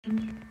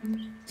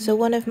So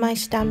one of my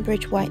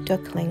Stanbridge White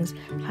Ducklings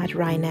had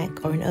wry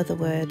neck, or in other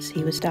words,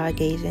 he was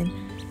stargazing.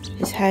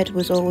 His head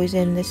was always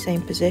in the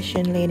same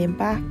position, leaning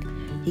back.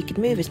 He could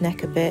move his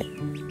neck a bit,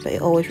 but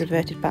it always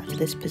reverted back to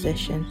this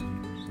position.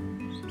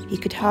 He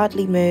could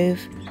hardly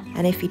move,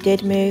 and if he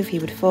did move, he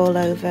would fall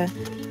over,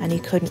 and he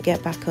couldn't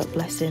get back up,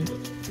 bless him.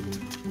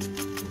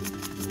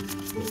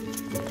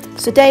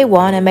 So day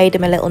one, I made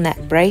him a little neck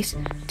brace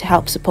to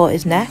help support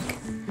his neck.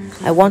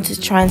 I wanted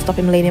to try and stop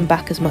him leaning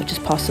back as much as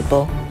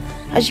possible.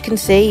 As you can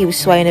see, he was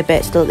swaying a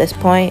bit still at this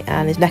point,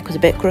 and his neck was a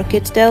bit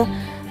crooked still,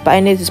 but I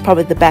knew this was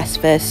probably the best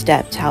first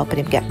step to helping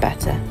him get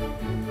better.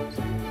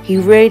 He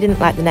really didn't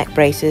like the neck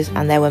braces,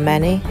 and there were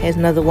many. Here's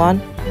another one.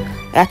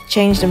 I had to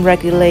change them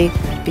regularly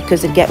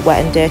because they'd get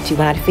wet and dirty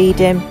when I'd feed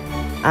him,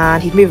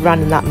 and he'd move around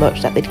them that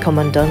much that they'd come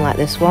undone like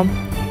this one.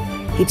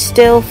 He'd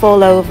still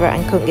fall over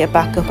and couldn't get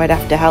back up. I'd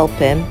have to help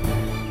him,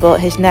 but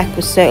his neck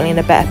was certainly in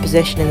a better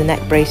position in the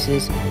neck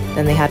braces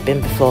than they had been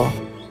before.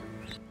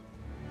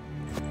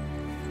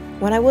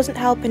 When I wasn't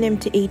helping him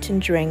to eat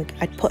and drink,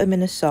 I'd put him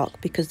in a sock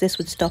because this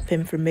would stop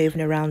him from moving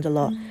around a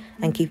lot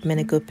and keep him in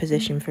a good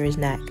position for his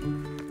neck.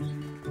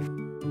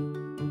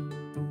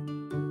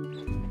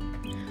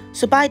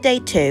 So by day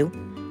 2,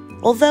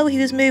 although he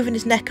was moving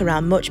his neck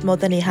around much more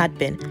than he had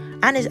been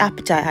and his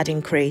appetite had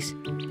increased,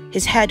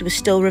 his head was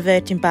still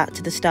reverting back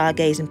to the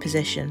stargazing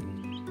position.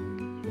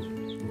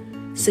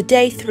 So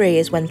day 3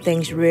 is when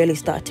things really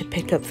started to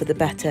pick up for the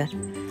better.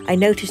 I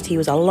noticed he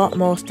was a lot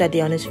more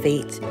steady on his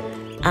feet,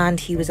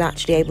 and he was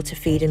actually able to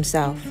feed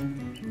himself.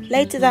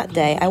 Later that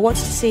day, I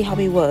wanted to see how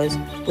he was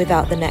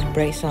without the neck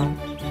brace on.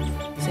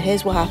 So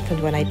here's what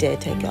happened when I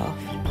did take it off.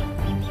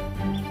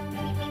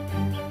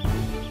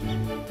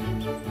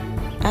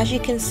 As you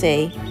can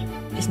see,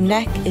 his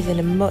neck is in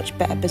a much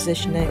better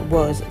position than it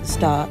was at the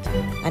start,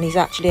 and he's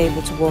actually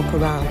able to walk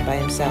around by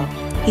himself.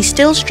 He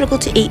still struggled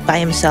to eat by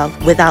himself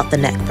without the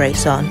neck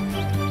brace on,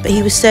 but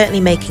he was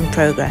certainly making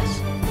progress.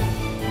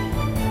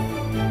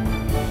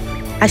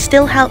 I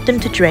still helped him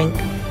to drink,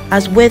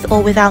 as with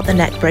or without the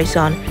neck brace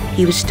on,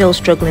 he was still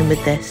struggling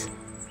with this.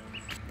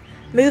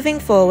 Moving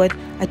forward,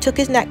 I took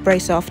his neck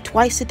brace off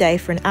twice a day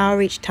for an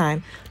hour each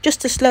time,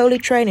 just to slowly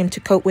train him to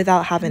cope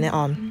without having it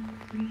on.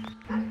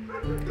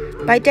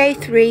 By day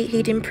 3,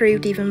 he'd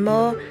improved even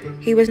more.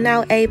 He was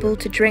now able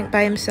to drink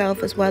by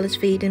himself as well as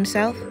feed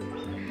himself.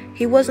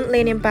 He wasn't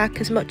leaning back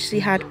as much as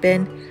he had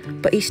been,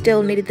 but he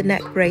still needed the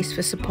neck brace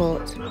for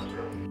support.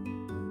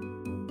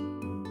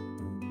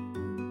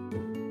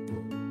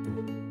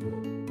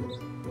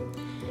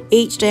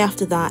 Each day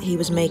after that, he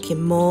was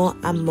making more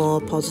and more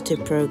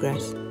positive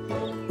progress.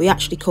 We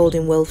actually called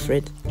him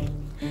Wilfred.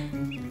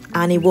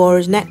 And he wore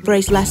his neck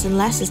brace less and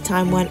less as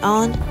time went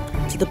on,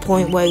 to the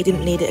point where he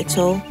didn't need it at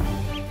all.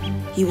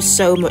 He was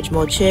so much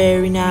more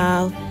cheery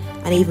now,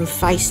 and even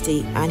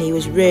feisty, and he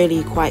was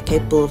really quite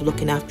capable of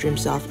looking after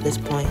himself at this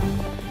point.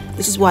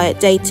 This is why at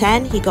day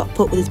 10, he got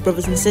put with his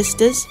brothers and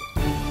sisters.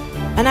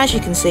 And as you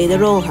can see,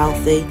 they're all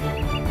healthy,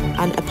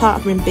 and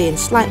apart from him being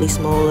slightly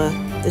smaller,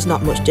 there's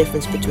not much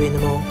difference between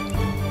them all.